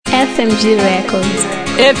FMG Records.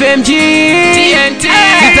 FMG TNT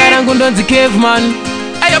Zitarangu ndonzi caveman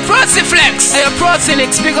Ayo Prosiflex Ayo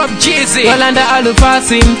Prosinix big up Jeezy Yolanda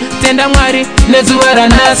alufasim Tenda mwari nezuwera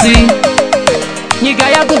nasi Nyika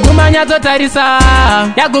yakuguma nyatotarisa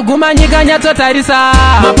Yakuguma nyika nyatotarisa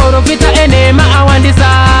Maporofita enema awandisa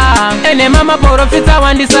Enema maporofita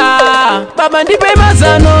awandisa Baba ndipe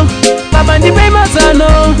mazano Baba ndipe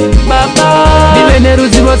mazano Baba Ndipe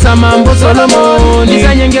neruzivo samambo Solomoni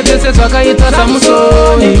Nisanyengezese swakaitwa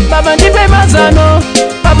Samusoni Baba ndipe mazano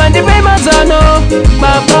Baba ndipe mazano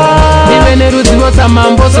Baba Ndipe neruzivo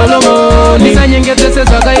samambo Solomoni Nisanyengezese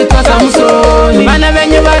swakaitwa Samusoni Vana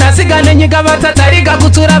venye varasikane nyika vatatarika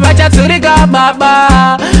kutura vachaturika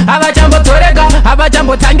Baba Avachambotoreka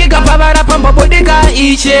avachambotangika pavara pambobodika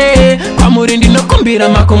Ishe Kwamuri ndinokumbira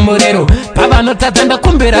makomborero Pavanotadza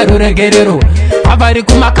ndakumbira ruregerero Pavari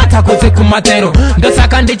kumakata kose kumatero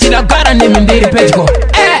Ndosaka ndichidagara nemi ndiri pedyo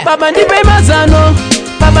Baba ndipe mazano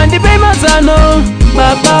Baba ndipe mazano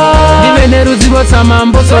Baba Ndive neruzivo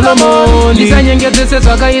samambo Solomoni Nisanyengezese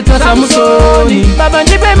swakaitwa Samusoni Baba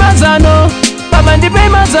ndipe mazano Baba ndipe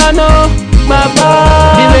mazano Baba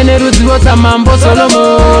Ndive neruzivo samambo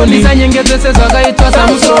Solomoni Nisanyengezese swakaitwa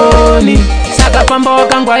Samusoni Saka pamba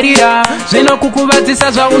wakangwarira Zvino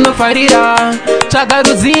kukuvadzisa zvaunofarira Tsvaga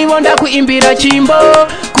ruzivo ndakuimbira chimbo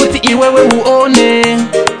Kuti iwewe uone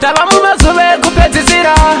Tava mumazuva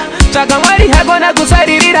ekupedzisira Tsvaga Mwari hako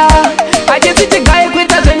nakusaririra Achisi chigai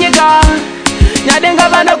kuita zvenyika Nyadenga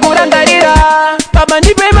vanokurangarira Baba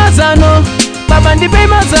ndipe mazano Baba ndipe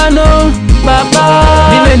mazano Baba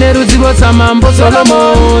Ndive neruzivo samambo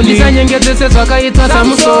Solomoni Nisanyengezese zvakaitwa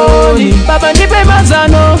Samusoni Baba ndipe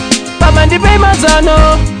mazano Baba ndipe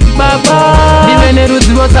mazano Baba Ndive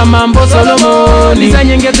neruzivo samambo Solomoni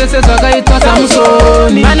Nisanyengezese zvakaitwa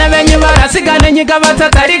Samusoni Vana venyu varasikane nyika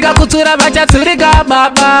vatatarika kutura vachaturika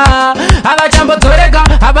Baba Avachambotoreka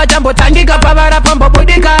avachambotangika pavara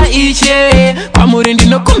pambobudika Ishe Kwamuri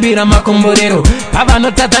ndinokumbira makomborero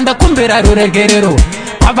Pavanotadza ndakumbira ruregerero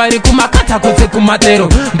Pavari kumakata kose kumatero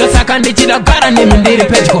Ndosaka ndichidagara nemi ndiri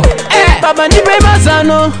pedyo Baba ndipe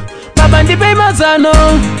mazano Baba ndipe mazano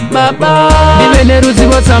Baba Ndive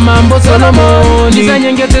neruzivo samambo Solomoni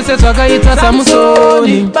Nisanyengezese zvakaitwa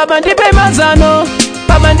Samusoni Baba ndipe mazano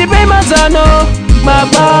Baba ndipe mazano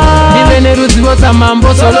Baba Ndive neruzivo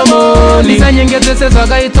samambo Solomoni Nisanyengezese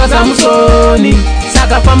zvakaitwa Samusoni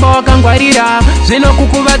Saka pamba wakangwarira Zvino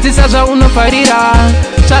kukuvadzisa zvaunofarira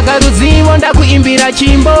Tsvaga ruzivo ndakuimbira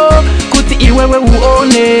chimbo Kuti iwewe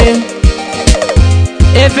uone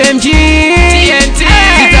FMG TNT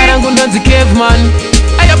Zitarangu ndonzi caveman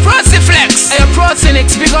Ayo Prosiflex Ayo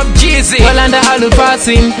Prosinix big up Jeezy Yolanda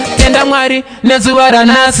alufasim Tenda Mwari nezuwa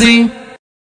ranasi